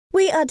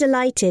We are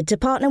delighted to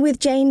partner with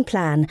Jane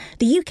Plan,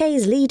 the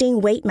UK's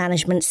leading weight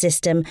management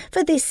system,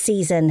 for this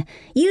season.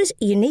 Use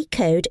unique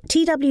code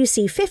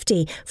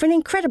TWC50 for an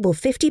incredible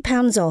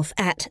 £50 off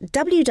at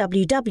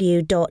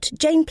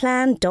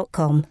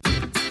www.janeplan.com.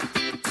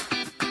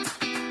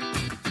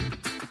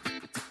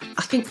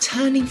 I think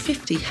turning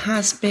 50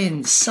 has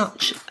been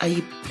such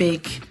a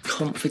big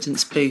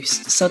confidence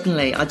boost.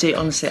 Suddenly, I do,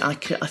 honestly, I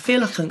feel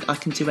like I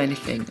can do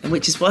anything, and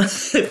which is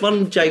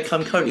one joke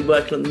I'm currently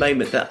working on at the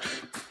moment, that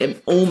I'm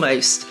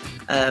almost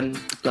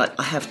like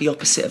I have the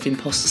opposite of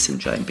imposter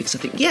syndrome, because I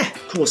think, yeah,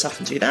 of course I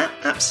can do that,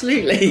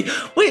 absolutely,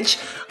 which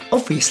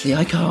obviously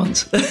I can't.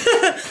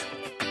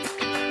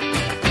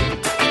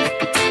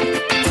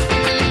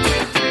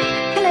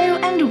 Hello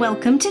and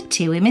welcome to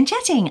Two Women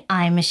Chatting.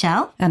 I'm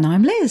Michelle. And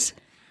I'm Liz.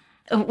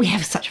 We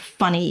have such a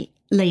funny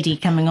lady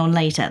coming on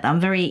later that I'm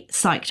very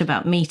psyched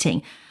about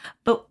meeting.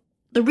 But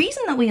the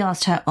reason that we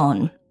asked her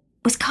on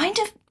was kind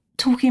of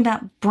talking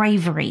about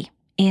bravery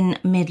in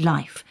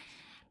midlife.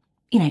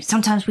 You know,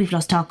 sometimes we've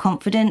lost our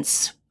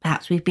confidence.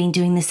 Perhaps we've been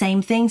doing the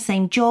same thing,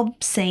 same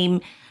job, same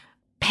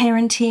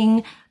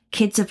parenting,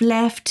 kids have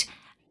left,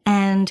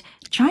 and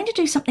trying to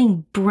do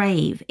something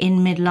brave in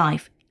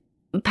midlife.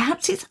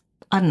 Perhaps it's,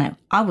 I don't know,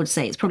 I would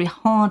say it's probably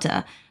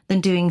harder than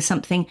doing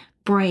something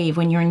brave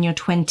when you're in your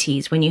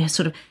 20s, when you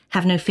sort of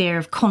have no fear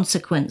of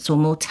consequence or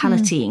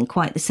mortality in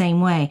quite the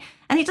same way.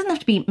 And it doesn't have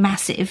to be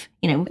massive.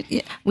 You know,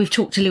 we've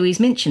talked to Louise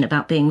Minchin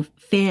about being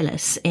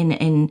fearless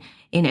in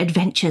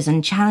adventures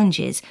and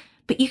challenges,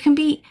 but you can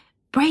be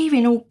brave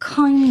in all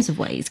kinds of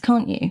ways,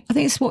 can't you? I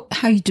think it's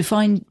how you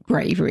define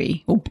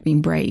bravery, or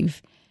being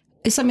brave.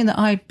 It's something that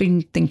I've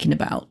been thinking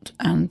about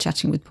and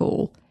chatting with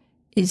Paul,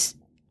 is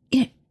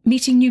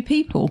meeting new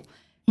people.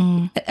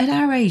 At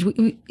our age,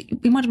 we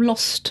might have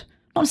lost,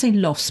 not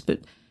saying lost, but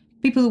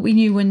people that we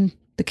knew when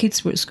the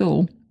kids were at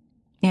school.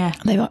 Yeah,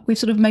 we've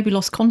sort of maybe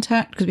lost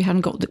contact because we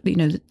haven't got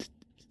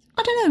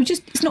I don't know.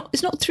 Just it's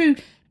not through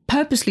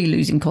purposely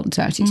losing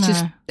contact. It's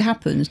just it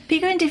happens. But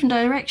you go in different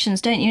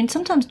directions, don't you? And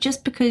sometimes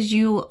just because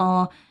you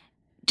have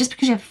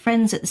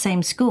friends at the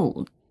same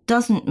school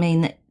doesn't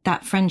mean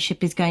that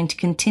friendship is going to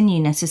continue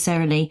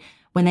necessarily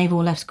when they've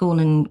all left school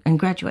and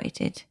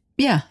graduated.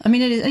 Yeah, I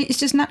mean, it's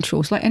just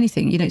natural. It's like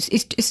anything,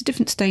 it's a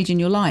different stage in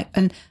your life.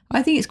 And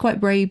I think it's quite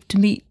brave to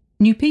meet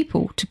new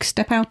people, to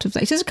step out of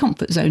that. It's a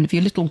comfort zone of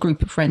your little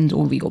group of friends,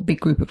 or your big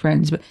group of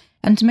friends,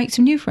 and to make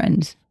some new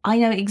friends. I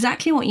know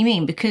exactly what you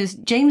mean, because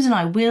James and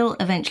I will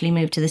eventually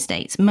move to the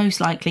States, most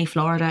likely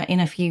Florida,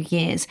 in a few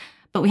years.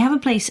 But we have a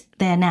place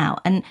there now.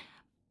 And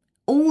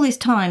all this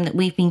time that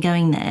we've been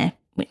going there,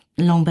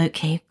 Longboat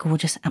Key,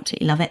 gorgeous,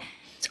 absolutely love it.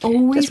 It's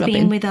always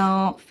been with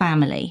our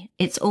family.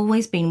 It's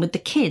always been with the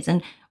kids.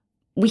 And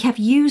we have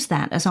used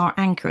that as our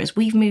anchor. As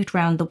we've moved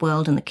around the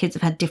world and the kids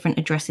have had different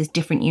addresses,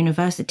 different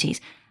universities,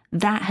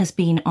 that has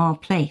been our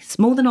place,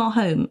 more than our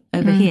home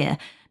over here,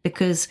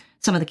 because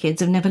some of the kids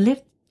have never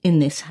lived in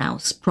this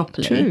house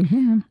properly. True,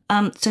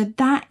 yeah. So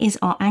that is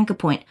our anchor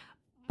point.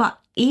 But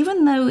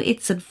even though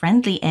it's a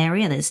friendly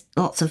area, there's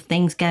lots of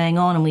things going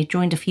on and we've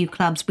joined a few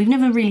clubs, we've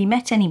never really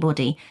met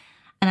anybody.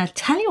 And I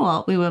tell you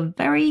what, we were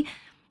very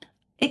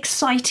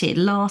excited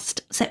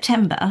last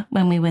September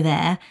when we were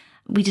there.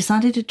 We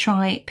decided to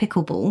try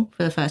pickleball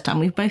for the first time.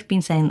 We've both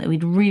been saying that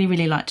we'd really,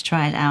 really like to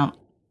try it out.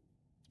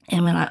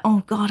 And we're like,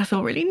 oh God, I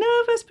feel really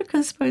nervous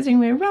because supposing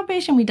we're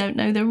rubbish and we don't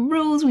know the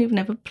rules, we've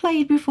never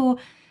played before.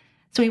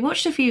 So we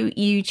watched a few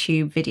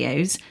YouTube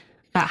videos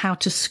about how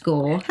to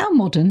score. How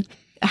modern.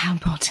 How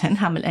modern,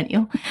 how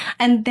millennial.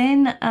 And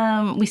then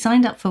we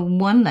signed up for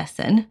one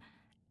lesson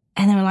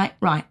and then we're like,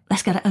 right,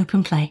 let's go to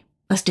open play.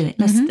 Let's do it.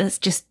 Let's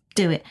just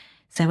do it.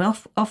 So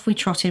off we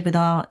trotted with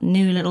our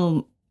new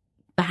little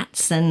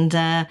bats and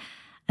our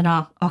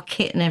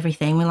kit and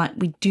everything. We're like,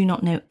 we do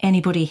not know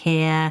anybody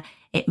here.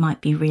 It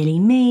might be really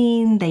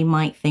mean. They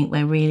might think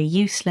we're really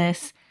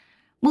useless.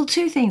 Well,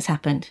 two things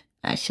happened,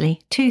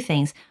 actually. Two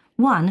things.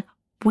 One,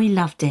 we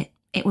loved it.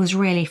 It was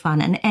really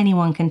fun and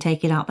anyone can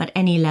take it up at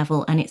any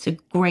level and it's a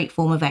great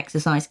form of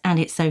exercise and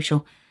it's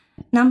social.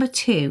 Number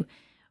two,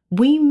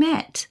 we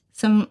met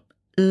some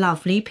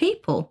lovely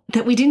people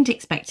that we didn't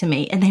expect to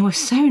meet and they were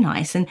so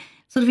nice and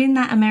sort of in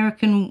that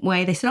American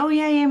way. They said, oh,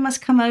 yeah, you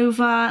must come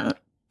over.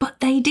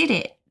 But they did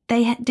it.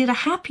 They did a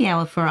happy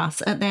hour for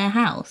us at their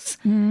house.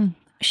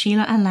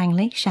 Sheila and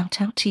Langley,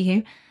 shout out to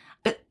you.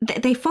 But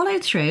they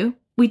followed through.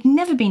 We'd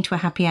never been to a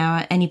happy hour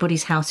at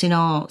anybody's house in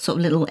our sort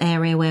of little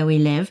area where we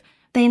live.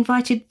 They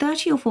invited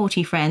 30 or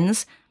 40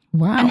 friends.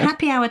 Wow. And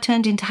happy hour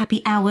turned into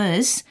happy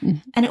hours.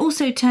 And it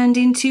also turned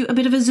into a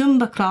bit of a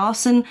Zumba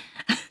class and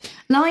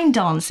line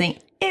dancing.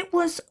 It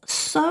was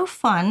so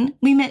fun.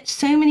 We met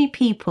so many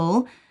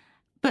people.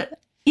 But,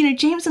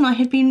 James and I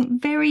had been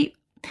very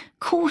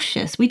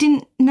cautious. We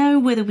didn't know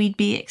whether we'd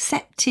be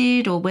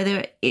accepted or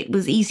whether it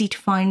was easy to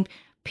find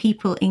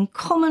people in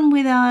common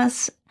with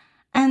us.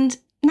 And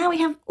now we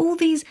have all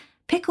these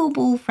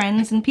pickleball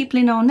friends and people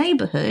in our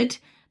neighbourhood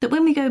that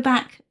when we go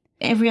back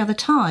every other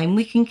time,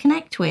 we can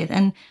connect with.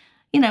 And,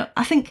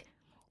 I think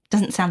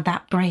doesn't sound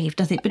that brave,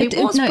 does it? But it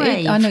was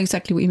brave. I know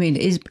exactly what you mean.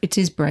 It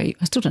is brave.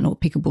 I still don't know what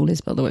pickleball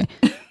is, by the way.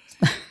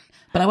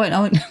 But I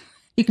won't.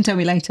 You can tell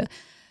me later.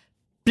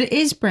 But it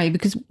is brave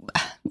because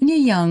when you're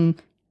young,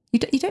 you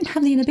don't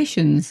have the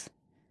inhibitions.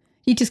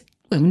 You just,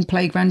 in the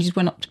playground, you just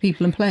went up to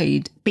people and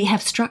played. But you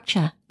have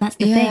structure. That's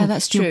the thing. Yeah,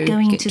 that's true. You're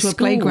going to school. A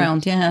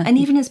playground, yeah. And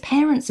even as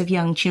parents of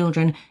young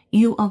children,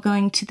 you are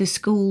going to the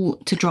school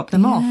to drop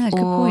them off. Good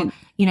point.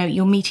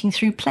 You're meeting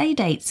through play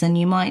dates and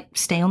you might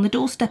stay on the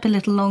doorstep a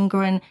little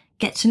longer and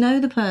get to know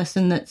the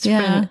person that's,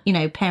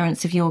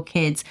 parents of your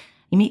kids.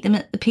 You meet them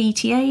at the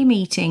PTA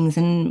meetings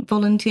and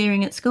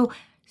volunteering at school.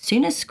 As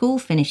soon as school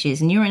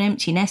finishes and you're an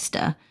empty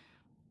nester,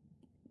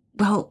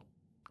 well,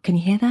 can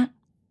you hear that?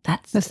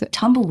 That's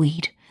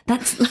tumbleweed.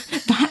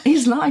 That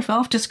is life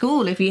after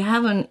school if you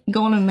haven't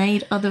gone and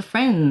made other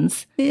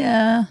friends.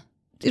 Yeah.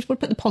 We'll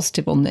put the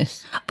positive on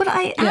this. But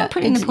I am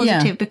putting the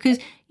positive because,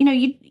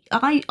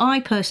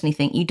 I personally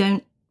think you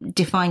don't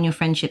define your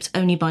friendships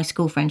only by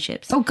school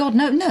friendships. Oh, God,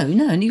 no.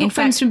 And you've got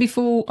friends from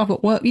before. I've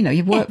got work,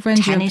 you've work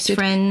friends. Tennis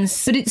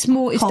friends. But it's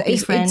more,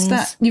 it's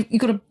that you've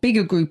got a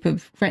bigger group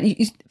of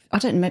friends. I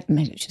don't know,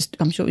 maybe it's just,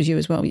 I'm sure it was you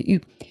as well. You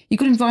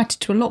got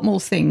invited to a lot more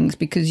things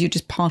because you're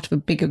just part of a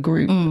bigger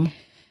group.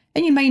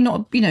 And you may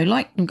not,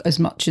 like as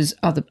much as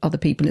other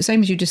people. It's the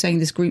same as you just saying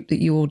this group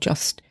that you're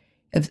just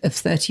of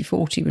 30,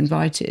 40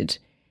 invited.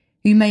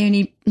 You may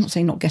only, I'm not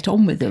saying not get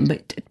on with them,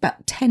 but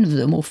about 10 of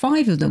them or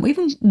 5 of them, or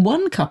even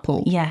one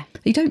couple. Yeah.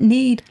 You don't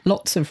need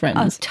lots of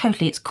friends. Oh,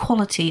 totally. It's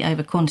quality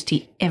over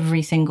quantity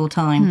every single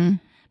time.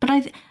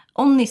 But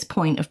on this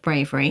point of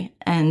bravery,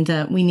 and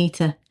we need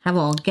to have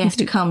our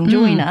guest come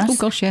join us. Oh,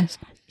 gosh, yes.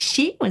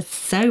 She was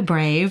so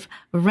brave.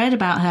 Read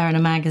about her in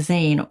a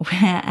magazine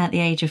where at the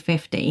age of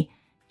 50,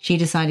 she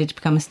decided to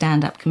become a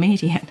stand-up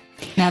comedian.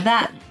 Now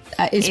that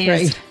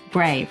is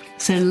brave.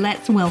 So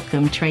let's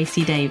welcome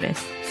Tracey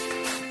Davies.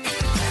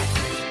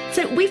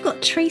 So we've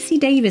got Tracey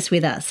Davies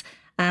with us.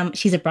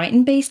 She's a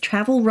Brighton-based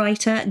travel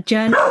writer,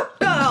 journalist.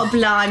 Oh,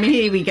 blimey,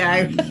 here we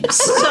go.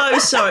 So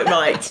sorry,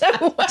 right.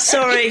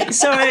 Sorry.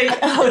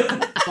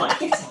 Oh, right,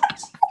 get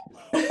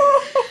out.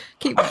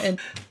 Keep writing.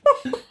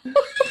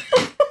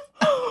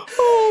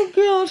 Oh,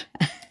 God.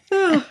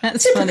 Oh,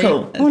 That's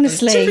typical. funny.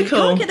 Honestly.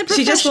 Typical. Get the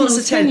She just wants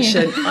professionals,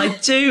 can attention. I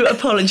do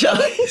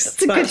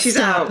apologise. Right, she's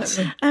out.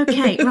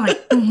 Okay,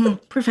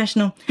 right.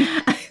 Professional.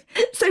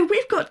 So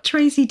we've got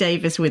Tracey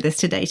Davies with us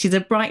today. She's a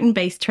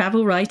Brighton-based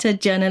travel writer,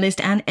 journalist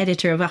and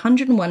editor of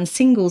 101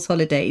 Singles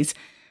Holidays,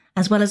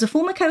 as well as a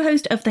former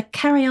co-host of the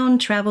Carry On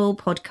Travel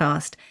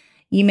podcast.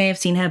 You may have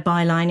seen her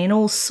byline in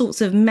all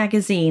sorts of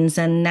magazines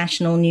and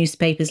national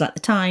newspapers like The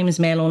Times,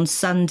 Mail on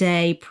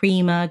Sunday,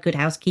 Prima, Good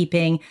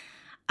Housekeeping.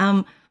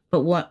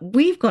 But what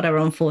we've got her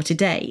on for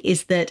today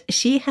is that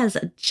she has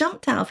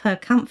jumped out of her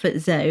comfort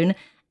zone.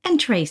 And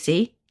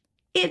Tracey,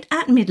 at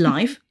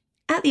midlife,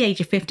 at the age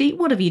of 50,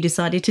 what have you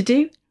decided to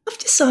do? I've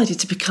decided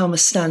to become a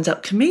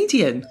stand-up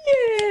comedian.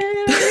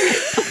 Yeah.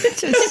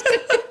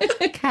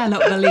 I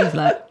cannot believe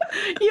that.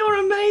 You're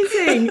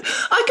amazing.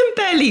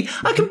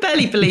 I can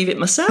barely believe it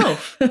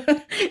myself.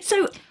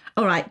 So,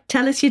 all right,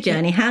 tell us your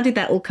journey. How did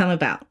that all come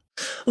about?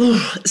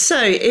 So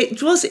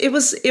it was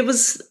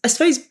I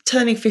suppose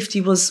turning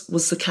 50 was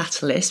the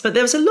catalyst, but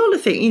there was a lot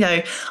of things,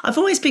 I've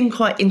always been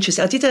quite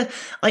interested.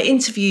 I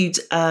interviewed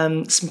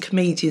some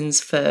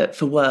comedians for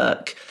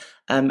work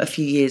a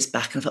few years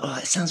back, and I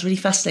thought, it sounds really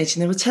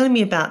fascinating. They were telling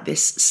me about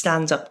this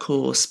stand-up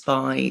course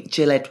by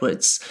Jill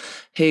Edwards,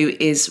 who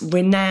is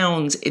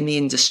renowned in the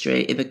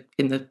industry,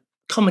 in the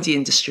comedy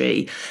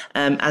industry,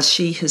 as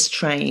she has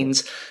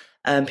trained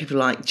people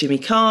like Jimmy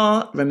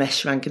Carr,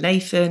 Ramesh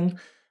Ranganathan,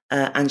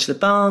 Angela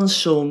Barnes,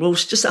 Sean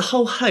Walsh, just a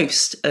whole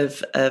host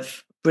of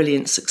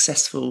brilliant,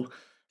 successful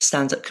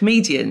stand-up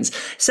comedians.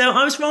 So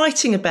I was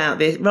writing about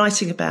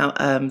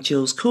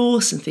Jill's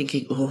course and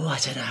thinking, I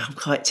don't know, I'm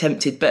quite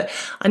tempted, but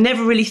I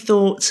never really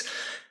thought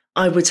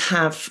I would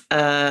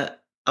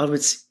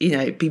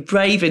be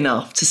brave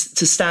enough to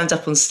stand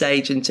up on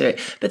stage and do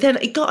it. But then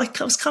I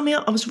was coming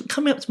up to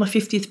my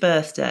 50th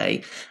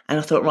birthday, and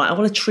I thought, right, I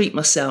want to treat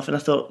myself. And I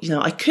thought,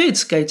 I could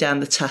go down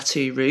the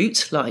tattoo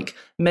route like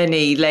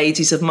many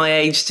ladies of my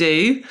age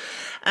do.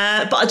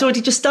 But I'd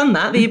already just done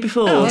that the year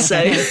before. Okay.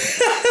 So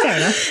fair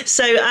enough.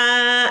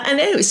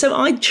 So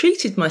I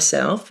treated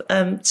myself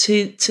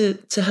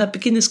to her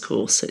beginner's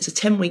course. So it's a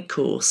 10-week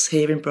course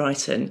here in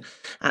Brighton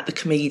at the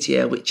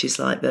Comedia, which is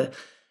like the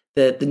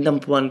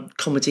number one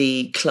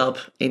comedy club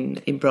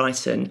in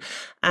Brighton.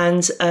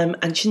 And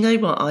you know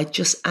what? I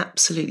just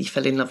absolutely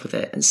fell in love with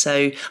it. And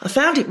so I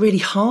found it really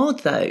hard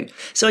though.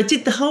 So I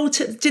did the whole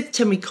did the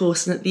 10-week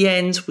course, and at the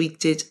end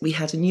we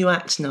had a new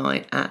act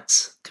night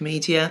at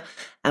Comedia,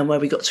 and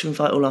where we got to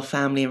invite all our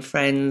family and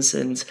friends,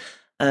 and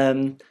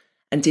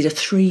did a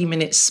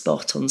 3-minute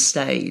spot on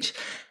stage.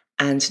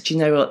 And do you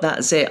know what?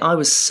 That's it. I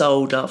was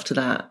sold after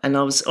that. And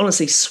I was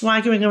honestly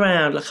swaggering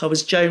around like I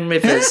was Joan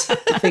Rivers,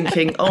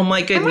 thinking, oh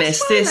my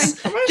goodness,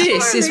 this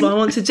is what I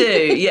want to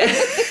do. Yeah.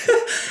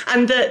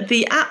 And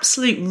the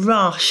absolute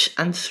rush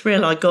and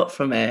thrill I got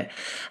from it,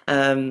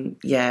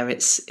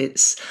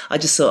 it's. I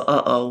just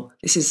thought,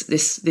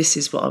 this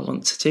is what I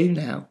want to do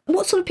now.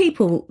 What sort of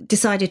people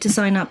decided to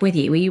sign up with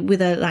you? Were you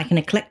with an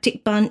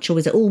eclectic bunch, or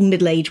was it all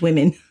middle-aged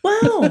women?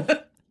 Well,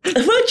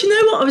 do you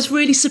know what? I was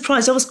really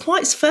surprised. I was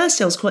quite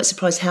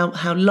surprised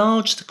how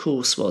large the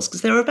course was,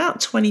 because there were about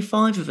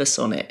 25 of us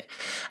on it.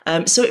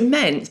 So it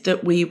meant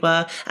that we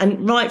were,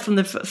 and right from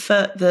the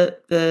first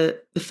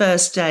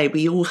day,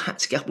 we had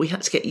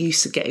to get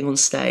used to getting on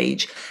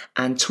stage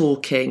and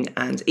talking,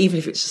 and even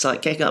if it's just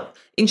like getting up,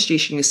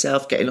 introducing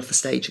yourself, getting off the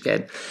stage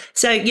again.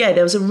 So yeah,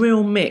 there was a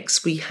real mix.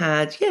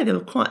 There were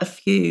quite a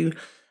few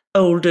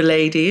older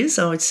ladies,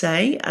 I would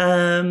say.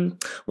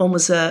 One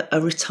was a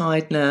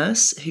retired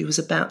nurse who was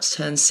about to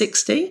turn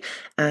 60,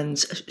 and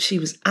she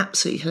was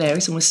absolutely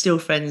hilarious, and we're still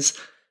friends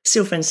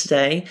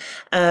today.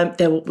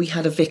 We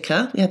had a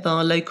vicar. We had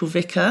our local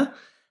vicar,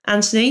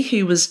 Anthony,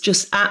 who was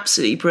just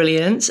absolutely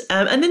brilliant.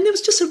 And then there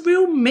was just a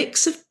real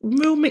mix of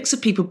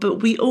people. But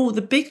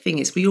the big thing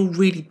is we all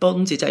really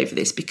bonded over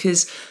this,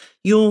 because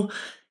you're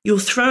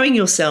throwing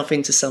yourself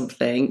into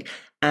something.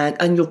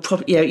 And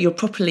you're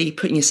properly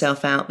putting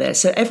yourself out there.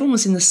 So everyone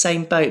was in the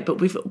same boat,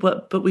 but we've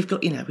got we've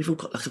all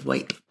got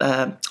like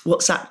a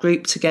WhatsApp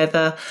group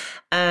together,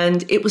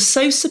 and it was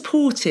so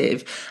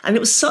supportive, and it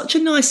was such a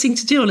nice thing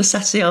to do on a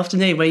Saturday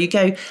afternoon, where you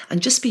go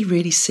and just be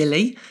really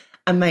silly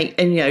and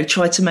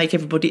try to make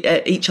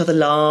each other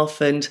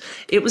laugh, and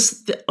it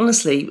was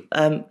honestly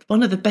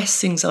one of the best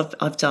things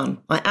I've done.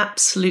 I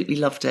absolutely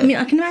loved it. I mean,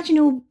 I can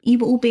imagine you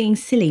were all being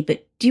silly,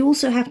 but do you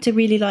also have to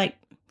really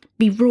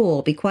be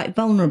raw, be quite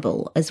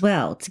vulnerable as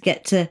well, to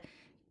get to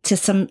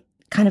some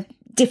kind of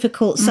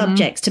difficult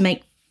subjects to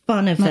make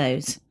fun of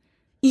those?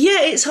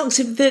 Yeah, it's hard.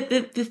 So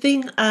the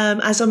thing,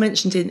 as I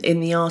mentioned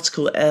in the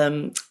article,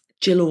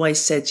 Jill always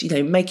said,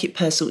 make it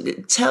personal.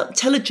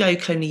 Tell a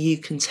joke only you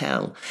can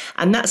tell,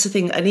 and that's the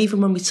thing. And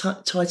even when we try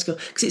to go,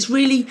 because it's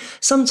really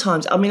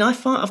sometimes. I mean,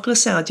 I've got to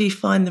say, I do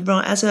find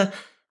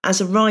as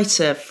a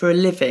writer for a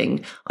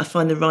living, I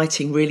find the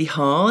writing really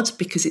hard,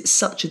 because it's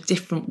such a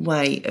different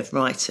way of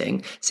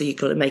writing. So you've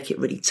got to make it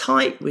really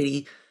tight,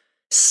 really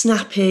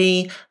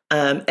snappy.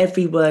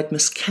 Every word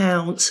must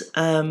count.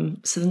 So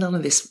none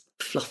of this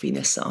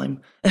fluffiness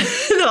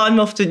that I'm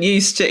often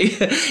used to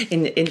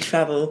in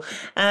travel.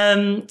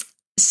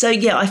 So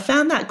yeah, I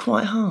found that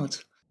quite hard.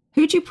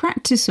 Who do you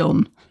practice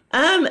on?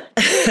 Well,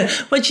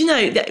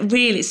 that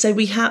really. So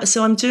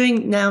I'm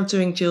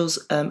doing Jill's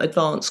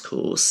advanced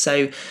course.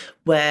 So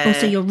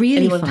so you're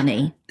really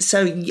funny.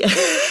 So yeah,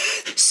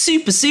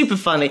 super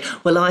funny.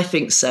 Well, I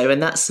think so,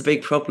 and that's the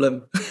big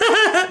problem. So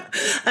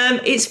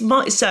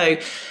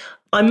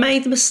I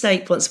made the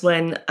mistake once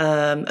when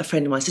a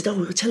friend of mine said,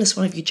 "Oh, tell us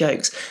one of your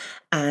jokes,"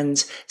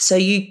 and so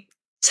you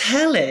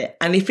tell it,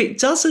 and if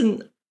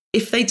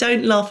they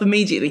don't laugh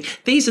immediately,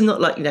 these are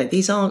not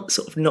these aren't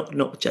sort of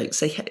knock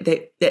jokes.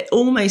 They're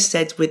almost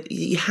said with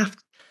they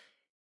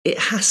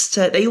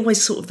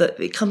always sort of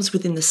it comes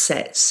within the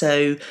set.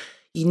 So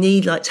you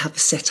need to have the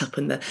setup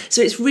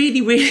so it's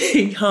really,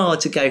 really hard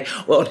to go,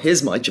 well,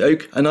 here's my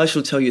joke and I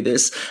shall tell you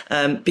this,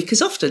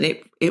 because often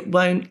it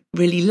won't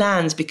really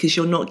land, because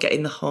you're not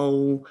getting the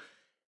whole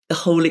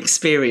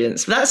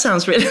experience. But that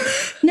sounds really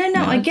no,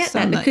 I get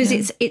that, because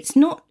it's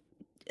not.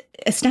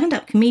 A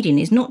stand-up comedian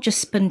is not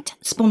just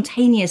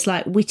spontaneous,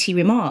 witty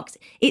remarks.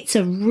 It's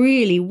a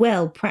really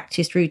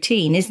well-practiced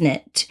routine, isn't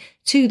it?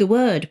 To the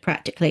word,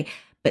 practically.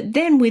 But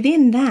then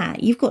within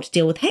that, you've got to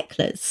deal with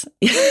hecklers.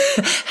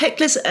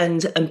 Hecklers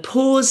and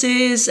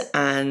pauses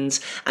and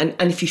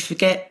if you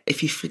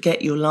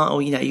forget your line,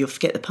 or you'll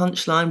forget the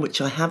punchline,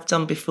 which I have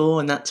done before,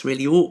 and that's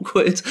really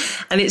awkward.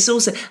 And it's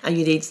also, and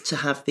you need to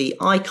have the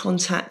eye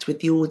contact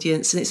with the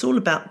audience, and it's all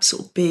about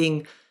sort of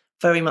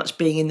very much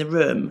being in the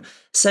room.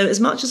 So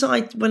as much as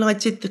when I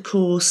did the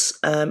course,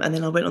 and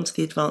then I went on to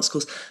the advanced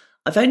course,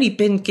 I've only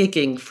been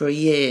gigging for a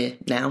year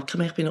now.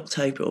 Coming up in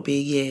October, it'll be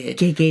a year.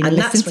 Gigging, and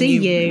listen to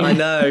you. I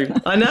know.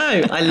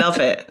 I love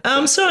it.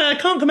 I'm sorry, I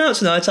can't come out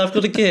tonight. I've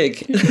got a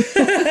gig.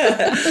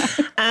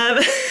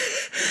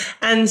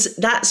 And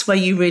that's where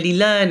you really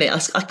learn it.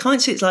 I kind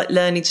of see it's like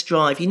learning to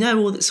drive. You know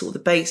all the sort of the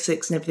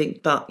basics and everything,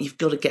 but you've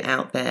got to get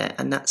out there,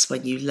 and that's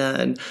when you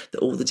learn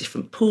all the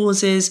different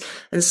pauses.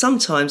 And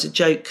sometimes a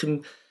joke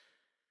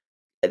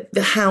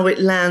how it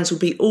lands will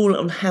be all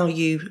on how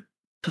you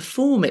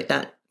perform it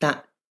that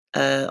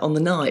on the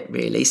night,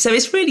 really. So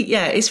it's really,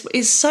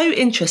 it's so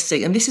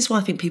interesting, and this is why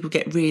I think people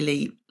get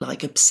really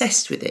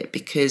obsessed with it,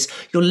 because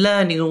you're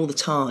learning all the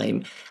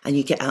time, and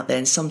you get out there.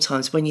 And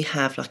sometimes when you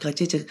have I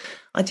did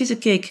a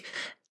gig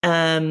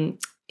in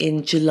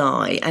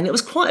July, and it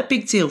was quite a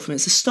big deal for me.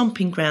 It's a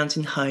stomping ground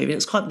in Hove,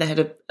 and they had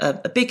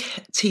a big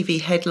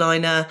TV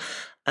headliner.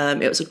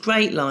 It was a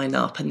great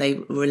lineup, and they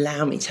were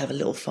allowing me to have a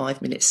little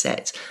 5-minute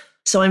set.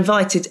 So I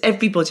invited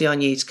everybody I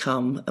knew to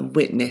come and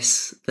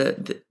witness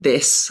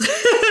this.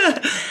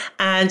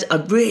 And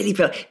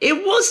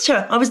it was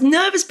terrible. I was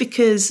nervous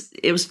because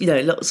it was,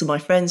 lots of my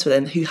friends were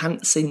then who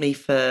hadn't seen me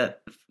for,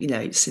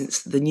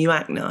 since the new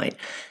act night.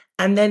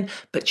 And then,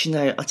 but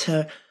I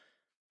tell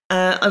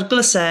I've got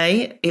to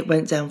say, it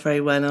went down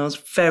very well and I was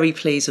very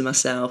pleased with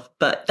myself.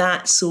 But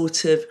that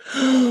sort of,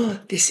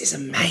 this is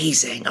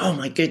amazing. Oh,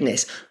 my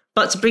goodness.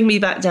 But to bring me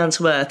back down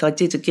to earth, I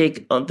did a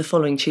gig on the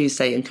following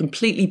Tuesday and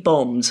completely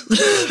bombed.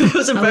 It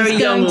was a very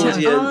young audience. I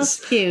was going to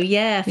ask you,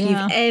 if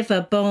you've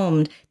ever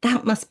bombed.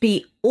 That must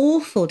be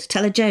awful to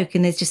tell a joke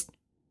and there's just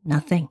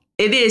nothing.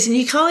 It is, and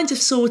you kind of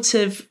sort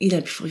of,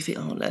 before you think,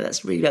 oh no,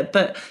 that's really bad.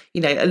 But,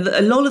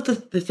 a lot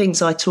of the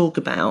things I talk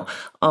about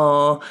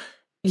are,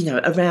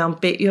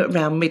 around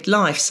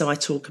midlife. So I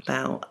talk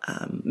about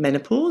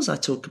menopause, I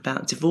talk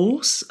about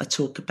divorce,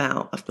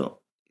 I've got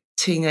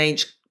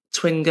teenage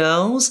twin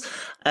girls.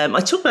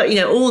 I talk about,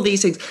 all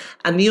these things.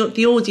 And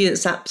the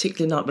audience that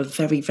particular night were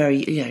very,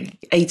 very,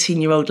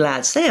 18-year-old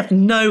lads. They have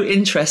no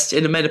interest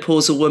in a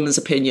menopausal woman's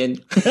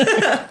opinion.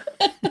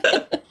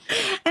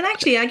 And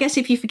actually, I guess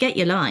if you forget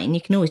your line, you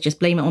can always just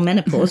blame it on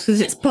menopause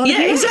because it's part of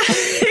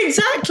it.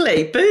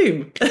 Exactly.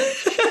 Boom.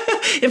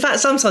 In fact,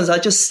 sometimes I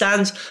just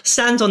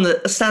stand on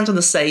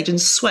the stage and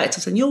sweat.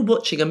 I'm saying, you're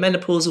watching a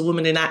menopausal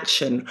woman in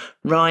action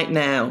right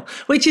now,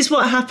 which is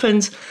what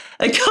happened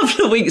a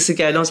couple of weeks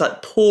ago. And I was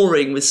like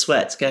pouring with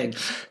sweat going,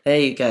 there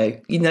you go.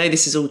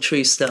 This is all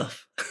true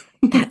stuff.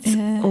 That's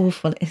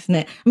awful, isn't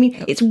it? I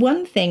mean, it's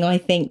one thing, I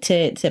think,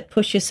 to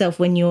push yourself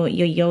when you're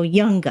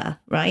younger,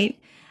 right?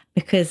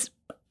 Because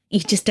you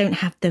just don't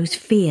have those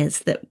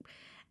fears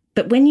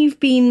but when you've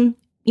been,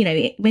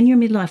 when you're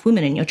a midlife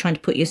woman and you're trying to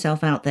put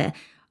yourself out there,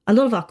 a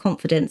lot of our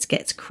confidence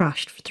gets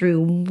crushed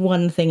through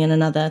one thing and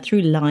another,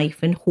 through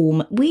life and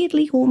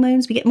weirdly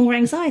hormones. We get more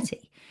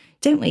anxiety,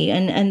 don't we?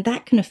 And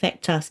that can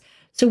affect us.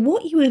 So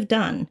what you have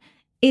done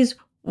is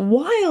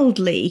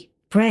wildly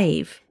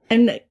brave.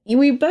 And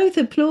we both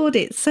applaud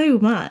it so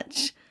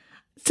much.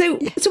 So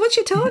what's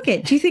your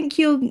target? Do you think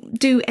you'll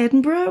do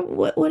Edinburgh?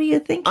 What are you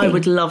thinking? I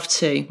would love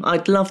to.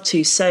 I'd love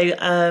to. So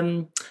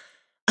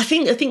I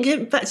think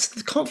getting back to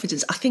the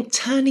confidence, I think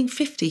turning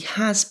 50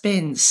 has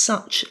been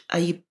such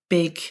a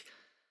big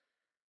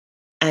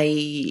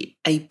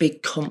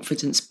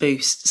confidence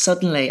boost.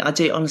 Suddenly, I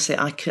do honestly.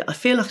 I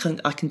feel like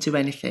I can do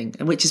anything,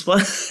 and which is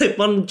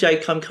one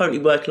joke I'm currently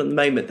working on at the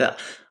moment that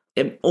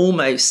I'm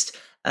almost.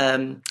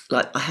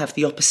 Like I have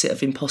the opposite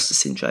of imposter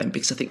syndrome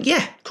because I think,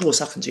 yeah, of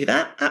course I can do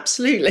that,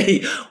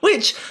 absolutely,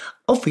 which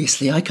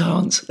obviously I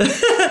can't.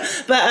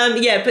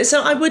 but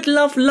so I would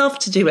love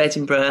to do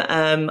Edinburgh.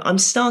 I'm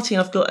starting.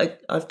 I've got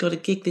a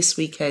gig this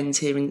weekend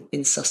here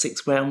in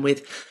Sussex where I'm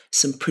with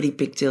some pretty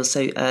big deals.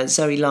 So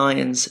Zoe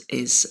Lyons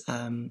is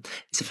a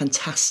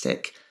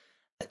fantastic.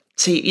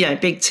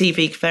 Big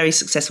TV, very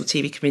successful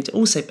TV comedian,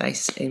 also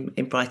based in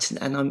Brighton,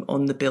 and I'm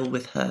on the bill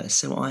with her.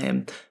 So I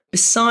am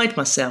beside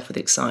myself with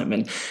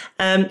excitement.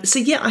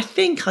 I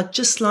think I'd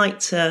just like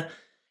to,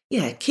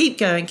 keep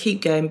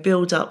going,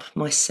 build up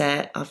my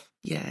set.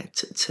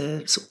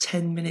 To sort of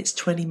 10 minutes,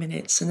 20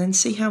 minutes, and then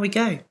see how we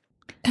go.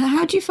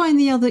 How do you find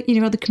the other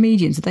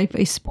comedians? Are they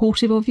very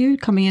supportive of you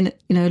coming in at,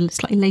 a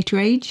slightly later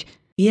age?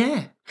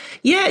 Yeah.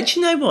 Yeah, do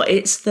you know what?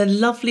 It's the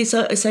lovely.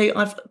 So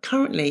I've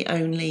currently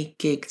only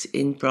gigged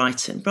in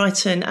Brighton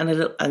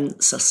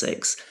and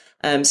Sussex.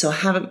 So I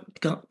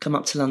haven't come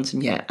up to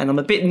London yet, and I'm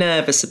a bit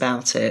nervous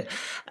about it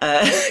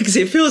because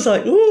it feels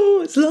like,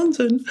 oh, it's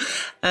London.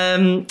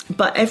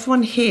 But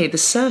everyone here, the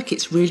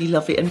circuit's really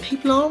lovely, and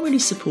people are really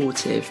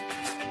supportive.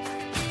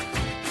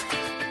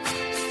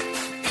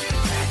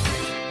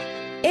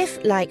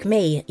 If, like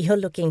me, you're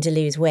looking to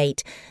lose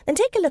weight, then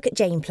take a look at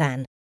Jane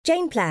Plan.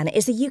 Jane Plan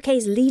is the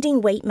UK's leading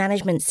weight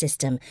management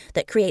system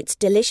that creates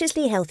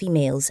deliciously healthy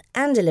meals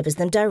and delivers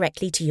them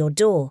directly to your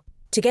door.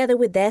 Together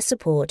with their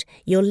support,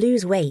 you'll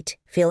lose weight,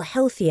 feel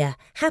healthier,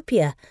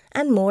 happier,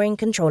 and more in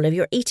control of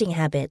your eating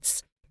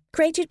habits.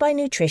 Created by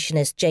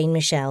nutritionist Jane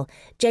Michelle,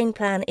 Jane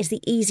Plan is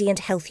the easy and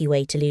healthy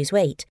way to lose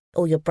weight.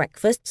 All your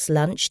breakfasts,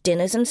 lunch,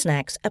 dinners and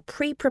snacks are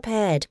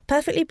pre-prepared,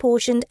 perfectly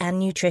portioned and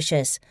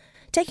nutritious,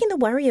 taking the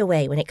worry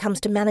away when it comes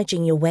to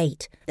managing your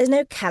weight. There's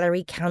no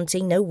calorie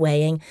counting, no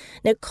weighing,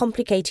 no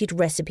complicated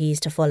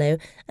recipes to follow,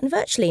 and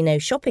virtually no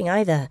shopping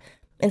either.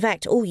 In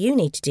fact, all you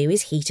need to do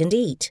is heat and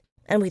eat.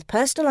 And with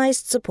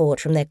personalised support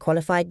from their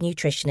qualified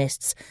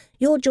nutritionists,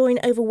 you'll join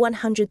over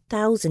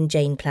 100,000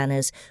 Jane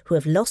Planners who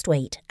have lost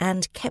weight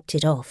and kept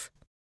it off.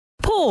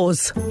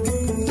 Pause.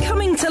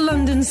 Coming to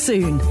London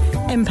soon.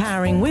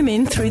 Empowering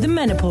women through the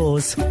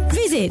menopause.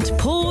 Visit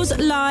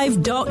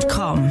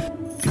pauselive.com.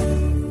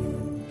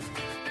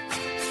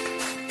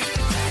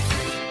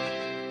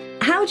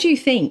 How do you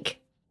think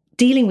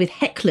dealing with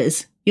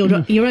hecklers,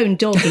 your own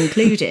dog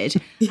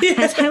included,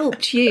 has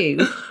helped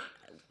you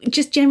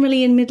just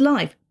generally in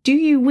midlife? Do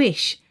you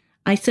wish,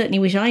 I certainly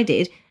wish I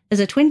did,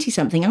 as a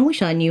 20-something, I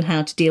wish I knew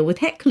how to deal with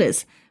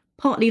hecklers,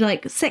 partly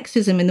like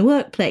sexism in the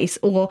workplace,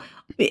 or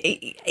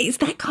it's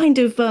that kind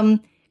of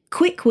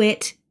quick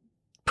wit,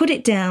 put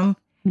it down,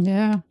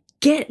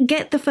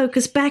 get the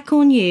focus back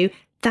on you.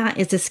 That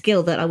is a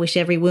skill that I wish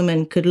every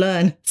woman could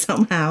learn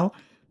somehow.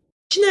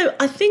 Do you know,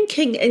 I'm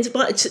thinking,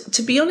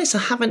 to be honest, I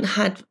haven't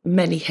had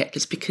many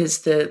hecklers because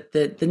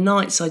the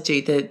nights I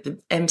do, the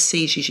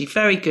MC is usually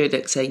very good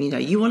at saying,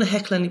 you want to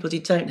heckle anybody,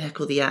 don't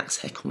heckle the acts,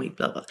 heckle me,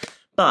 blah, blah.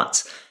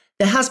 But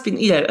there has been,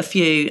 a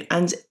few,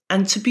 and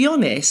to be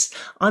honest,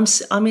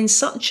 I'm in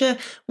such a,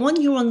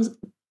 when you're on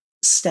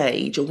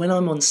stage, or when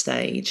I'm on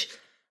stage,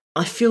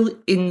 I feel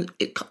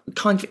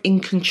kind of in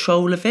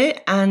control of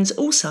it. And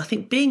also I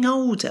think being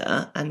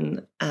older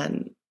and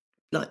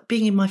like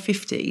being in my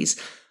 50s,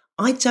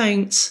 I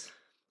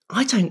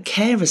don't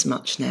care as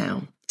much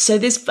now. So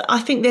I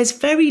think there's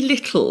very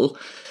little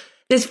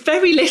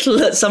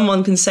that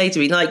someone can say to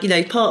me. Like,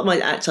 part of my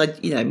act,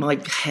 my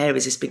hair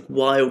is this big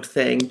wild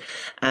thing.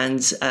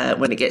 And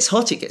when it gets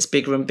hot, it gets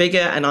bigger and bigger.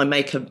 And I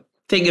make a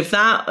thing of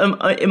that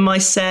in my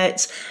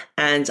set.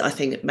 And I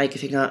make a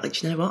thing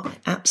like, you know what? I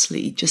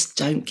absolutely just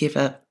don't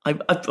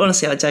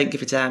honestly, I don't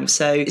give a damn.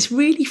 So it's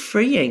really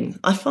freeing.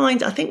 I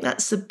think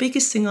that's the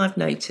biggest thing I've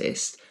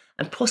noticed,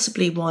 and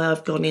possibly why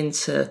I've gone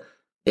into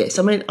this.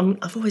 I mean,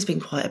 I've always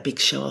been quite a big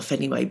show off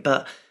anyway,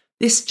 but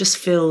this just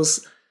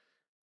feels,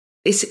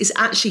 it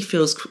actually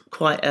feels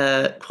quite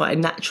a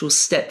natural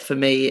step for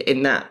me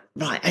in that,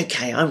 right,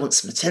 okay, I want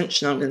some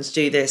attention, I'm going to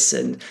do this.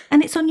 And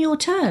it's on your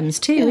terms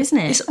too, isn't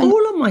it? It's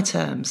all on my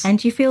terms.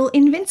 And you feel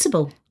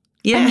invincible.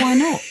 Yeah. And why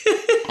not?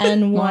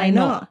 And why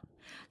not?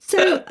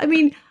 So, I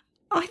mean,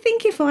 I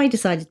think if I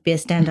decided to be a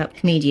stand-up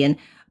comedian,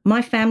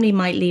 my family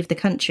might leave the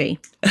country.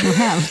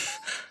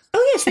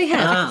 Oh, yes, they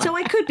have. So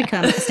I could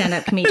become a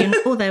stand-up comedian,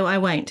 although I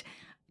won't.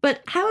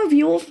 But how have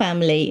your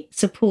family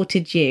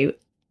supported you?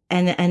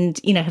 And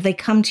have they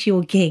come to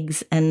your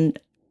gigs? And,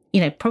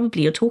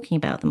 probably you're talking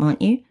about them,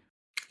 aren't you?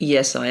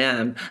 Yes, I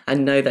am.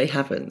 And no, they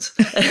haven't.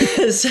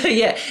 So,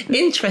 yeah,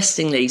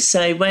 interestingly,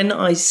 so when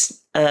I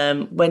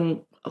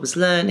was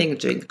learning and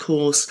doing the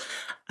course,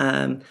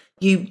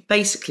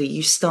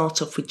 you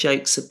start off with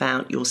jokes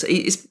about yourself.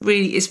 It's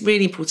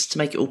really important to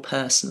make it all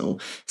personal.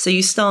 So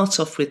you start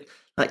off with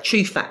like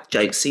true fact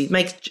jokes. So you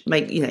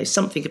make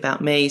something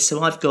about me.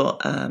 So I've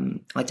got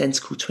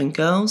identical twin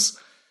girls,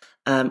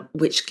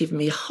 which give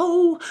me a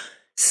whole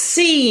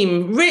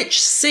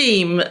rich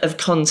seam of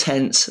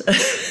content,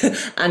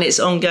 and it's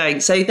ongoing.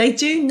 So they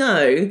do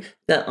know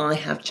that I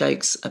have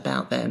jokes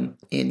about them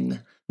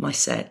in my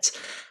set,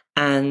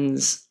 and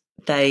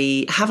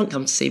they haven't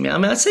come to see me. I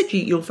mean, I said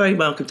you're very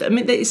welcome to. I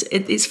mean,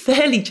 it's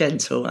fairly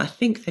gentle. I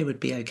think they would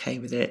be okay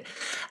with it,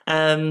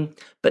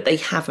 but they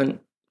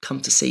haven't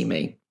come to see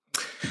me.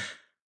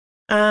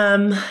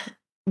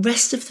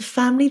 Rest of the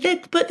family,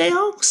 they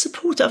are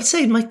supportive. I would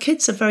say my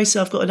kids are very. So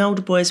I've got an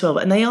older boy as well,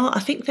 and they are. I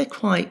think they're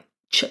quite.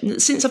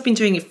 Since I've been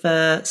doing it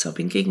so I've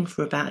been gigging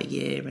for about a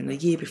year and a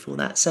year before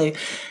that. So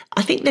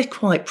I think they're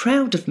quite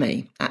proud of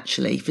me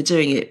actually for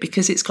doing it,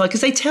 because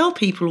because they tell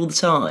people all the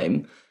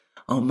time,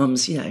 oh,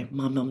 mum's, my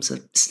mum's a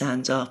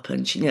stand-up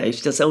and she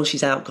does,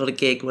 she's out, got a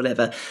gig,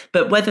 whatever.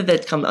 But whether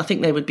they'd come, I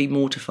think they would be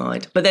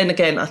mortified. But then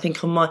again, I think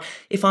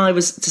if I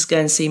was to go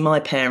and see my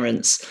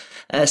parents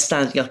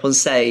standing up on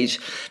stage,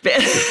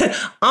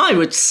 I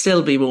would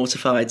still be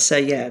mortified. So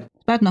yeah.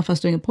 Bad enough I was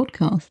doing a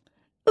podcast.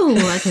 Oh,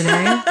 I don't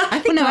know. I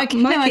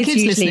think my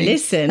kids usually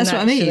listen. That's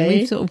what I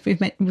mean.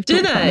 We've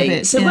do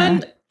they? So yeah.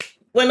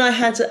 when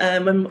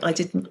I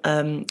did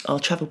our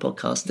travel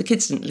podcast, the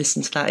kids didn't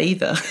listen to that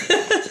either.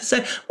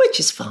 So,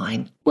 which is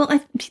fine. Well,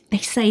 they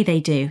say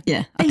they do.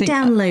 Yeah, they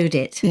download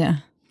it. Yeah,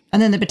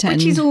 and then they pretend,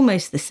 which is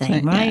almost the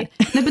same, right?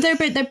 Yeah. No, but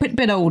they're a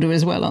bit older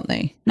as well, aren't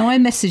they? Now, I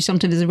message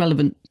sometimes as a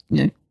relevant,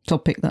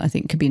 topic that I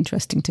think could be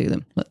interesting to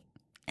them. But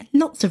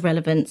lots of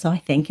relevance, I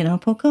think, in our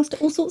podcast.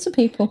 All sorts of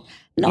people.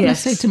 Not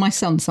necessarily to my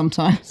son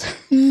sometimes.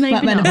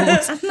 Maybe not.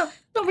 That's not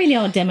really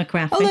our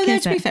demographic. Although,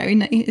 to be fair,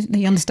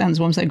 he understands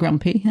why I'm so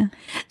grumpy. Yeah.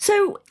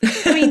 So,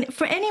 I mean,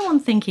 for anyone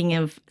thinking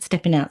of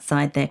stepping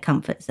outside their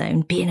comfort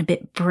zone, being a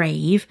bit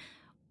brave,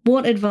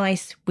 what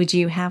advice would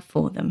you have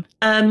for them?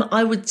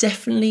 I would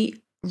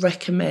definitely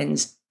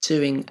recommend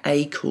doing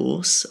a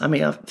course. I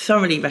mean, I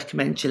thoroughly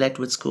recommend Jill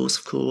Edwards' course,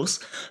 of course,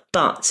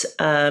 but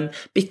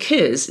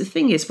because the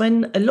thing is,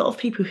 when a lot of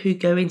people who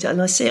go into,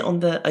 and I see it on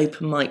the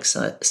open mic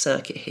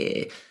circuit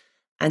here,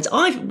 and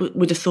I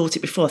would have thought it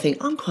before, I think,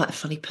 I'm quite a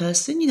funny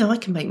person, I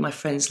can make my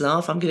friends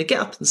laugh, I'm going to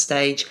get up on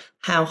stage,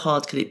 how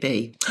hard could it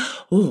be?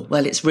 Oh,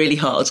 well, it's really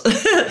hard.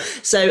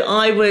 So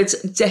I would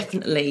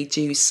definitely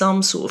do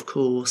some sort of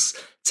course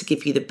to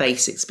give you the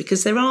basics,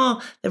 because there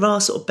are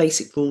sort of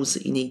basic rules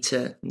that you need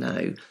to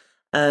know.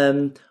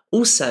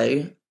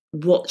 Also,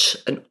 watch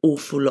an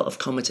awful lot of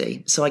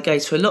comedy. So I go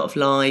to a lot of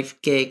live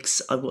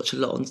gigs. I watch a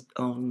lot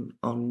on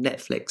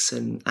Netflix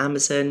and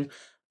Amazon.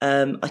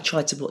 I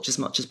try to watch as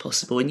much as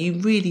possible, and you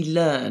really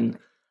learn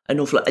an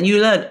awful lot. And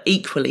you learn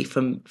equally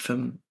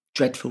from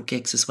dreadful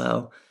gigs as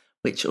well,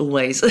 which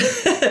always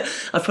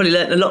I've probably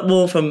learned a lot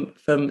more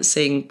from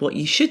seeing what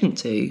you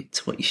shouldn't do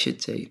to what you should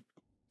do.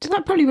 So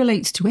that probably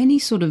relates to any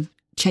sort of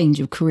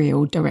change of career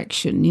or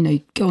direction.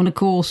 Go on a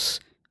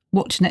course,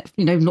 watch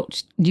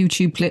watch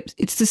YouTube clips.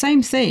 It's the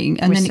same thing,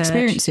 and then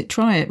experience it,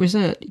 try it,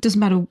 research. It doesn't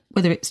matter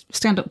whether it's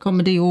stand-up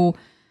comedy or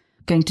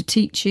going to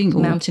teaching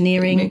or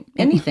mountaineering,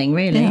 anything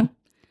really.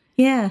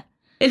 Yeah.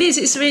 It is.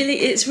 It's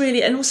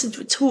really, and also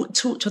talk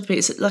to other people.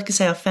 It's, like I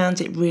say, I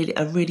found it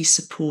a really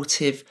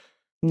supportive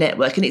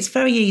network. And it's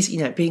very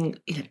easy, being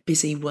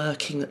busy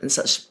working and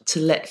such, to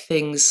let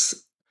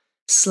things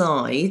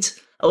slide,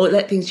 or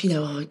let things,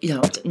 I'm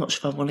not sure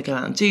if I want to go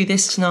out and do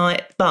this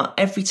tonight. But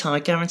every time, I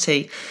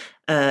guarantee,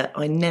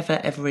 I never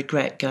ever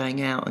regret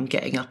going out and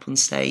getting up on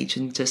stage,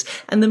 and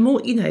the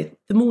more you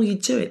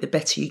do it, the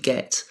better you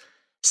get.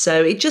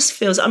 So it just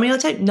feels, I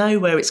don't know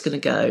where it's going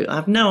to go. I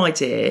have no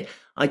idea.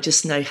 I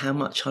just know how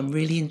much I'm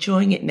really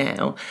enjoying it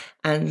now,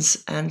 and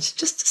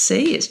just to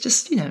see, it's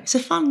just, it's a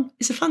fun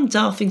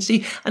daft thing to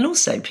do, and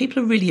also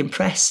people are really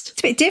impressed. It's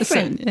a bit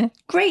different. Yeah.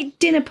 Great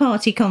dinner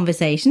party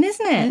conversation,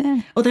 isn't it?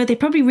 Yeah. Although they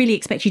probably really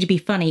expect you to be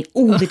funny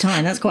all the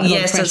time. That's quite a lot of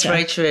pressure. Yes, that's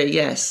very true.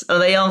 Yes. Oh,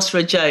 they ask for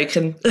a joke,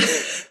 and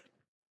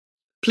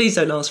please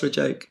don't ask for a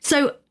joke.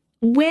 So,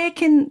 where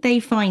can they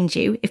find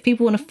you if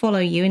people want to follow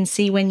you and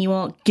see when you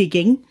are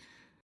gigging?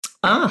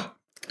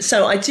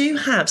 So I do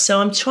have. So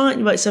I'm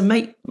trying. Right. So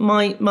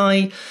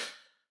my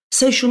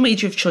social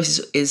media of choice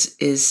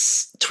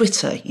is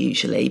Twitter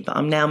usually, but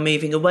I'm now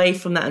moving away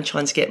from that and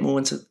trying to get more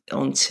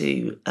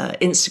onto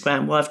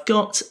Instagram, where I've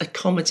got a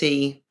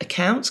comedy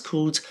account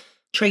called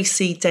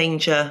Tracey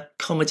Danger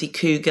Comedy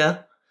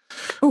Cougar.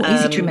 Oh,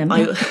 easy to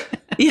remember.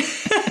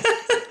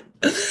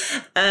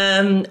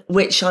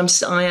 Which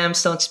I am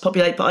starting to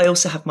populate, but I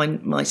also have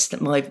my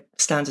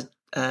standard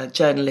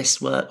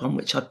journalist work on,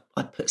 which I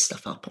put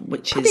stuff up on,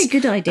 which probably is a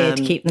good idea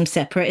to keep them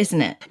separate,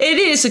 isn't it? It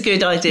is a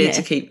good idea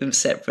to keep them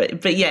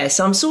separate. But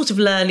so I'm sort of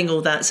learning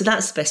all that. So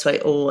that's the best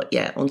way. Or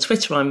on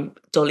Twitter, I'm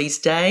Dolly's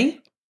Day,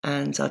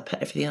 and I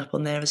put everything up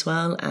on there as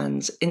well.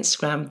 And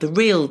Instagram, The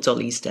Real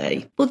Dolly's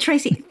Day. Well,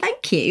 Tracey,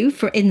 thank you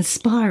for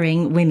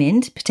inspiring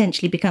women to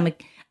potentially become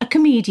a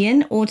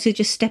comedian or to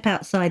just step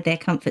outside their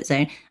comfort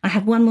zone. I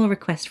have one more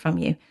request from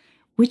you.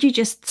 Would you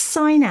just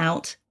sign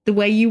out the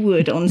way you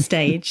would on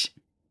stage?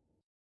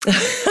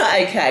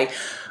 Okay.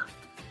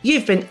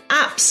 You've been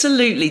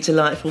absolutely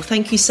delightful.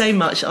 Thank you so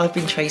much. I've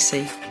been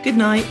Tracey. Good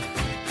night.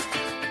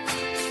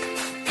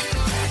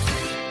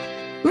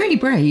 Really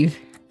brave.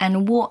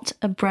 And what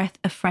a breath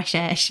of fresh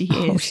air she is.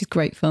 Oh, she's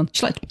great fun.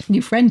 She's like a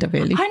new friend,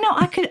 really. I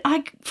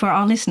know. For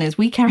our listeners,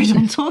 we carried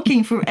on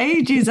talking for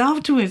ages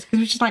afterwards because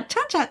we were just like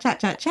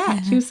chat.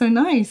 Yeah. She was so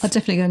nice. I'd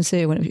definitely go and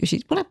see her when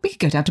we could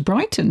go down to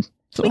Brighton.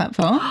 It's not that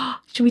far.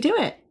 Should we do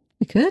it?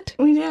 We could.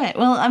 We do it.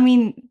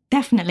 Well,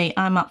 definitely,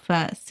 I'm up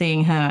for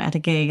seeing her at a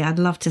gig. I'd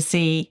love to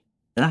see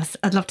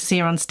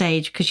her on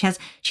stage because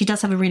she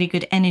does have a really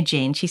good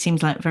energy, and she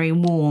seems like very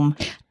warm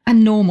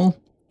and normal.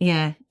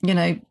 Yeah,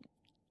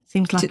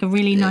 seems like a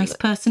really nice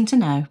person to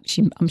know.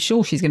 I'm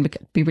sure she's going to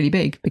be really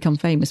big, become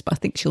famous, but I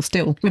think she'll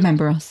still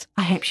remember us.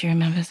 I hope she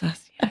remembers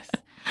us. Yes.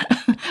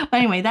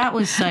 Anyway, that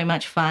was so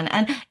much fun,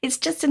 and it's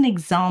just an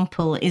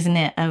example, isn't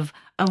it, of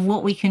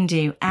what we can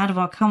do out of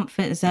our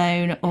comfort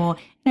zone, or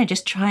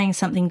just trying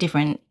something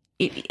different.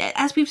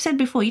 As we've said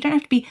before, you don't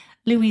have to be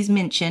Louise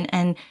Minchin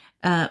and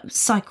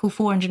cycle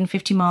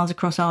 450 miles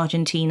across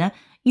Argentina.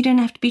 You don't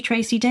have to be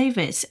Tracey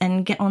Davies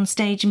and get on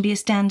stage and be a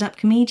stand-up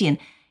comedian.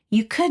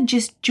 You could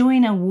just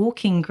join a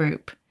walking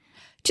group.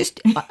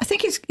 I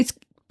think it's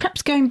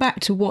perhaps going back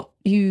to what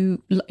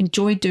you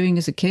enjoyed doing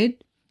as a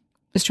kid.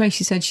 As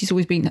Tracey said, she's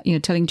always been,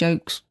 telling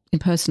jokes,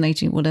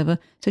 impersonating, whatever.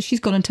 So she's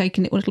gone and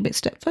taken it a little bit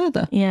step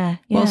further. Yeah.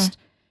 Whilst,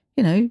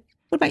 what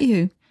about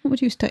you? What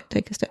would you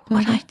take a step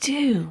further? Well, I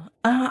do.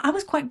 I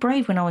was quite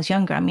brave when I was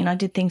younger. I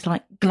did things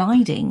like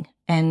gliding,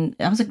 and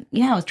I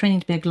was training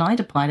to be a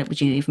glider pilot.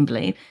 Would you even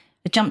believe?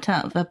 I jumped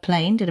out of a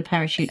plane, did a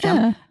parachute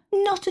jump.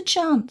 Not a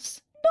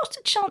chance.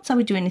 I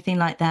would do anything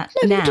like that.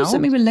 No, now, you do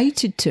something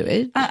related to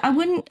it. I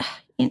wouldn't.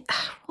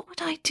 What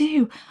would I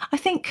do? I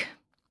think.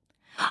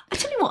 I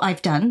tell you what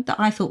I've done that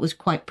I thought was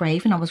quite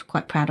brave, and I was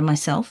quite proud of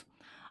myself.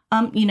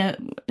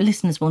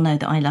 Listeners will know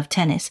that I love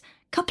tennis.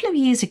 A couple of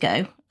years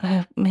ago,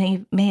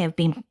 may have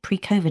been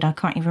pre-COVID, I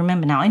can't even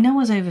remember now. I know I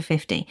was over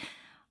 50.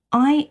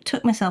 I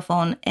took myself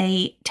on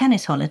a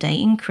tennis holiday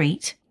in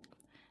Crete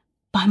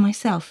by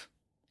myself.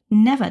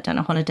 Never done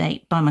a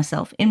holiday by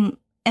myself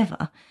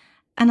ever.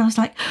 And I was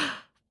like,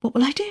 what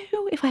will I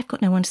do if I've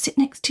got no one to sit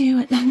next to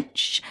at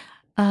lunch?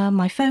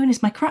 My phone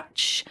is my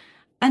crutch.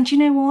 And you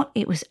know what?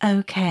 It was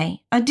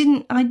okay.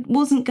 I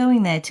wasn't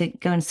going there to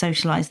go and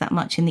socialise that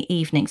much in the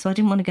evening, so I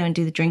didn't want to go and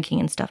do the drinking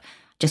and stuff.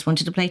 Just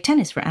wanted to play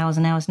tennis for hours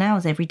and hours and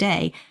hours every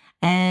day.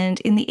 And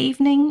in the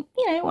evening,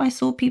 I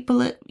saw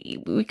people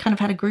we kind of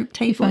had a group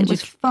table. It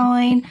was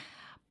fine.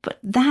 But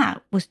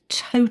that was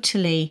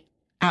totally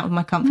out of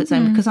my comfort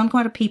zone because I'm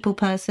quite a people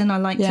person.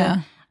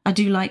 I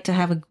do like to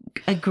have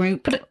a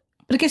group. But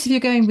I guess if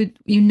you're going with,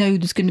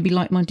 there's going to be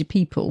like-minded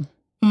people,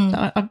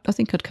 I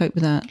think I'd cope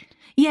with that.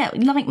 Yeah,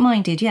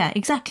 like-minded, yeah,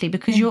 exactly,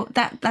 because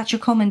that's your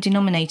common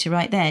denominator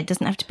right there. It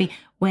doesn't have to be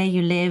where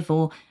you live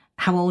or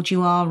how old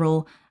you are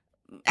or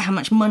how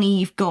much money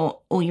you've got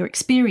or your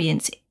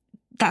experience.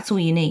 That's all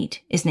you need,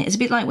 isn't it? It's a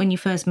bit like when you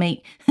first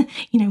meet,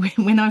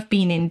 when I've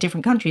been in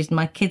different countries and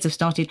my kids have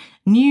started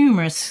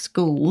numerous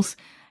schools.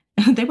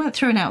 They weren't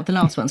thrown out of the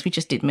last ones, we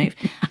just did move.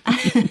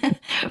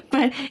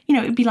 But,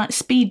 it'd be like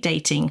speed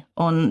dating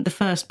on the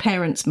first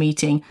parents'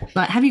 meeting.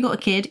 Like, have you got a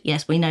kid?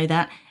 Yes, we know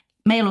that.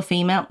 male or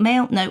female?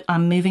 Male? No,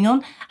 I'm moving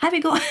on. Have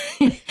you got,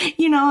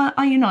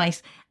 are you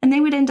nice? And they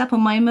would end up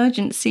on my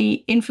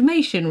emergency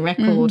information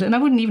record, and I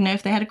wouldn't even know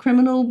if they had a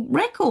criminal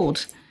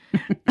record.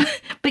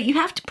 But you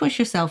have to push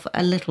yourself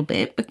a little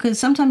bit, because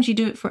sometimes you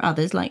do it for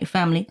others, like your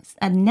family.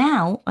 And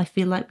now I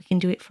feel like we can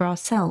do it for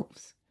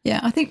ourselves. Yeah,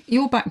 I think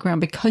your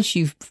background, because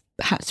you've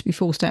had to be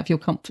forced out of your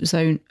comfort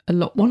zone a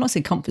lot. Well, not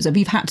say comfort zone, but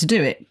you've had to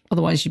do it.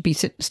 Otherwise, you'd be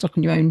stuck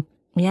on your own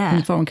in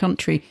a foreign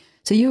country.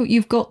 So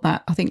you've got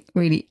that, I think,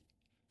 really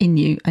in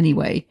you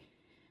anyway.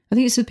 I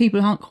think it's the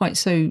people who aren't quite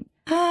so...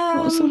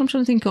 what's what I'm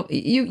trying to think of?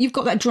 You've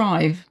got that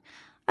drive.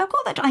 I've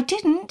got that. I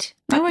didn't.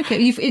 Oh,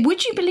 okay.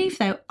 Would you believe,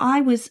 though,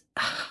 I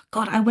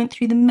went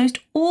through the most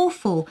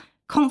awful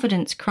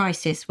confidence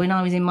crisis when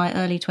I was in my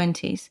early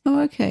 20s. Oh,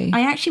 okay.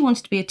 I actually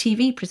wanted to be a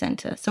TV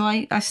presenter. So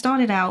I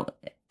started out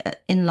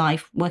in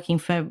life working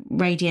for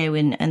radio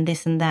and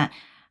this and that.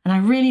 And I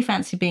really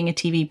fancied being a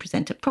TV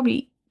presenter.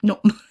 Probably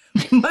not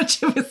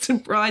much of a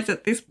surprise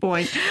at this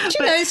point. Do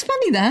you know, it's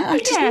funny that. I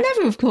just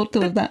never have thought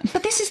of that.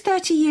 But this is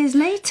 30 years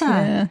later.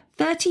 Yeah.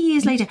 30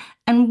 years later.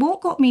 And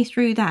what got me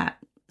through that?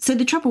 So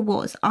the trouble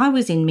was, I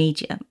was in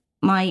media.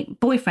 My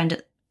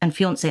boyfriend and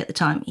fiance at the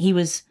time, he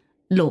was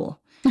law.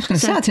 I was going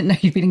to say, I didn't know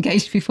you'd been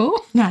engaged before.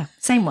 No,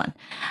 same one.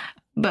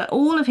 But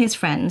all of his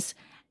friends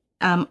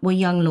were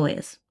young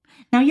lawyers.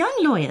 Now, young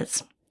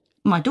lawyers,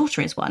 my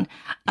daughter is one,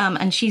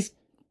 and she's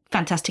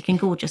fantastic and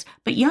gorgeous.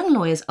 But young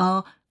lawyers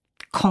are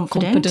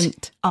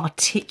confident,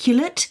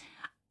 articulate,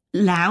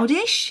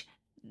 loudish.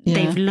 Yeah.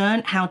 They've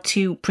learned how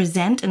to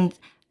present. And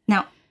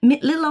now,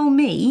 little old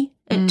me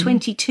at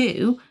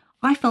 22,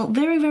 I felt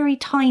very, very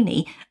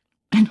tiny.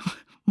 And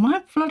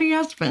my bloody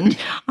husband,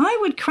 I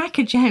would crack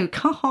a joke,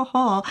 ha, ha,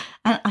 ha,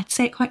 and I'd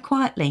say it quite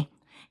quietly.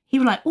 He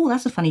would like, oh,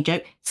 that's a funny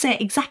joke. Say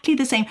it exactly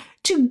the same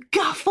to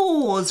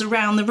guffaws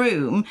around the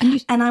room.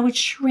 And I would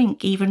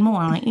shrink even more.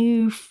 I'm like,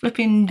 you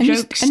flipping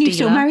joke stealer. And you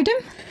still married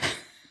him?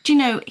 Do you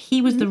know,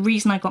 he was the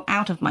reason I got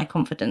out of my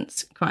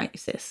confidence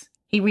crisis.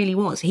 He really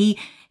was. He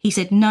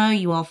said, no,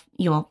 you are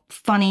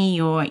funny.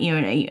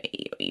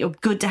 You're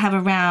good to have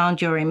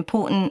around. You're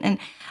important. And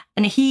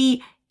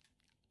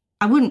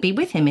I wouldn't be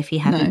with him if he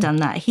hadn't done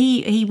that.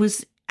 He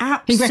was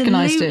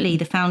absolutely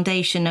the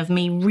foundation of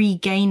me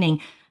regaining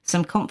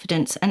some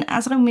confidence. And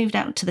as I moved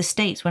out to the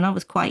States when I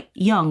was quite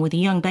young, with a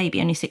young baby,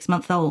 only 6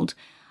 months old,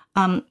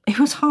 it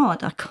was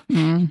hard.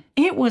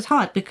 It was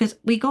hard because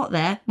we got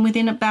there and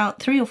within about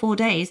 3 or 4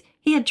 days,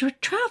 he had to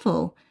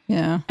travel.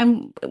 Yeah.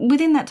 And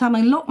within that time,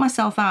 I locked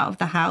myself out of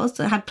the house.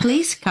 I had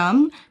police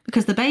come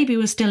because the baby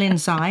was still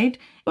inside.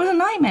 It was a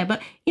nightmare.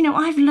 But,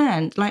 I've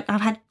learned,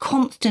 I've had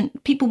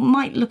constant, people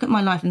might look at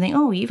my life and think,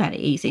 oh, you've had it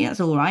easy. That's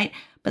all right.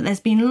 But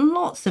there's been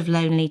lots of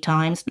lonely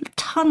times,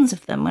 tons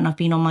of them when I've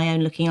been on my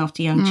own looking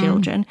after young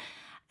children.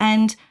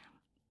 And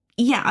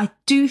yeah, I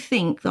do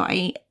think that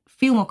I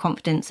feel more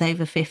confidence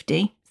over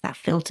 50. It's that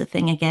filter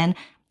thing again.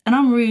 And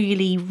I'm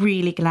really,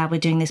 really glad we're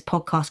doing this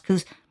podcast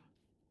because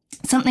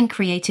something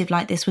creative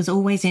like this was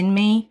always in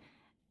me.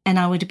 And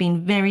I would have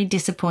been very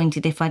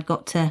disappointed if I'd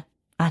got to,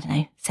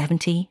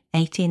 70,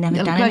 80 and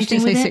never done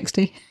anything with it.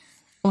 60.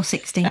 Or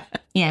 60.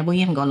 Yeah, well, you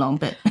haven't got long,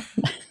 but...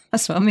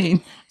 That's what I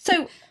mean.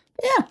 So...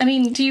 Yeah.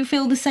 Do you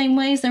feel the same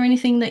way? Is there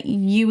anything that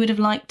you would have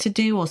liked to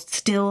do or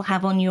still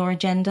have on your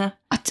agenda?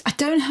 I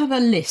don't have a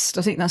list.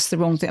 I think that's the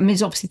wrong thing.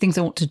 There's obviously things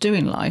I want to do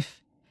in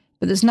life,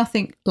 but there's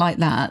nothing like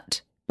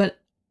that. But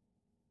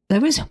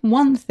there is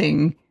one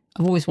thing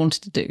I've always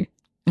wanted to do,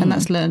 and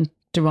that's learn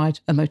to ride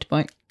a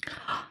motorbike.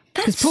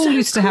 Because Paul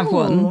used to have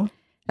one,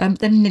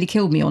 then he nearly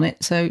killed me on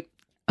it. So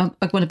I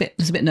was a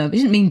bit nervous. He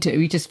didn't mean to.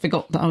 He just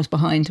forgot that I was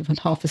behind and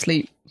half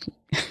asleep.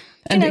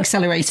 And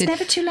accelerated. It's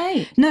never too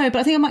late. No, but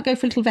I think I might go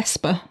for a little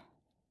Vespa.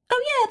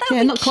 Oh yeah, that would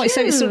be not cute. quite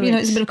so. It's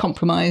it's a bit of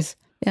compromise.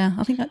 Yeah,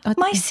 I think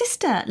my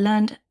sister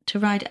learned to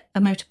ride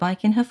a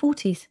motorbike in her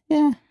 40s.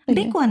 Yeah, a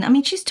big one.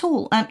 She's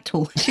tall. She's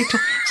tall.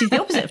 She's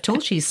the opposite of tall.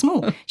 She's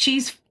small.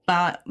 She's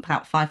about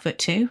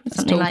 5'2",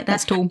 something like that.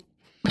 That's tall.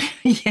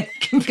 Yeah,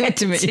 compared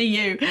to me. To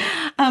you.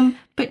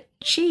 But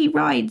she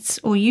rides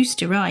or used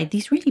to ride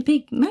these really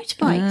big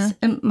motorbikes,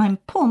 and my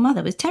poor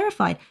mother was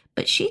terrified.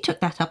 But she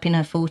took that up in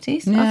her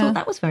 40s. Yeah. I thought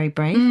that was very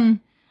brave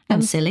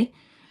and silly.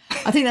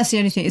 I think that's the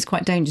only thing. It's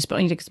quite dangerous. But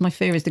because my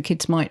fear is the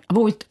kids might.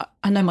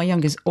 I know my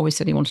youngest always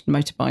said he wanted a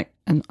motorbike,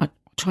 and I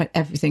tried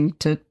everything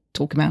to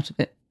talk him out of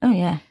it. Oh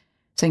yeah,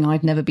 saying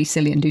I'd never be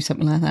silly and do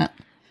something like that.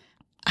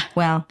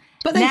 Well,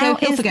 but now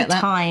is the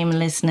time,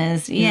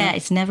 listeners. Yeah,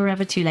 it's never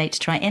ever too late to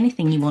try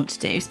anything you want to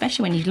do,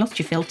 especially when you've lost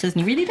your filters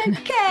and you really don't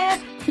care.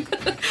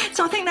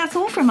 So I think that's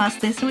all from us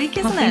this week,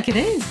 isn't it? I think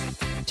it is.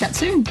 Chat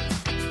soon.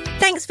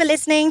 Thanks for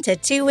listening to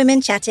Two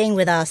Women Chatting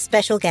with our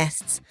special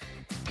guests.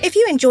 If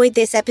you enjoyed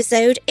this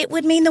episode, it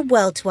would mean the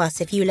world to us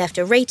if you left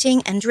a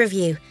rating and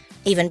review.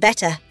 Even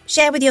better,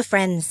 share with your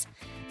friends.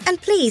 And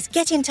please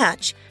get in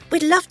touch.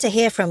 We'd love to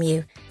hear from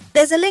you.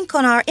 There's a link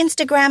on our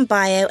Instagram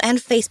bio and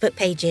Facebook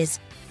pages.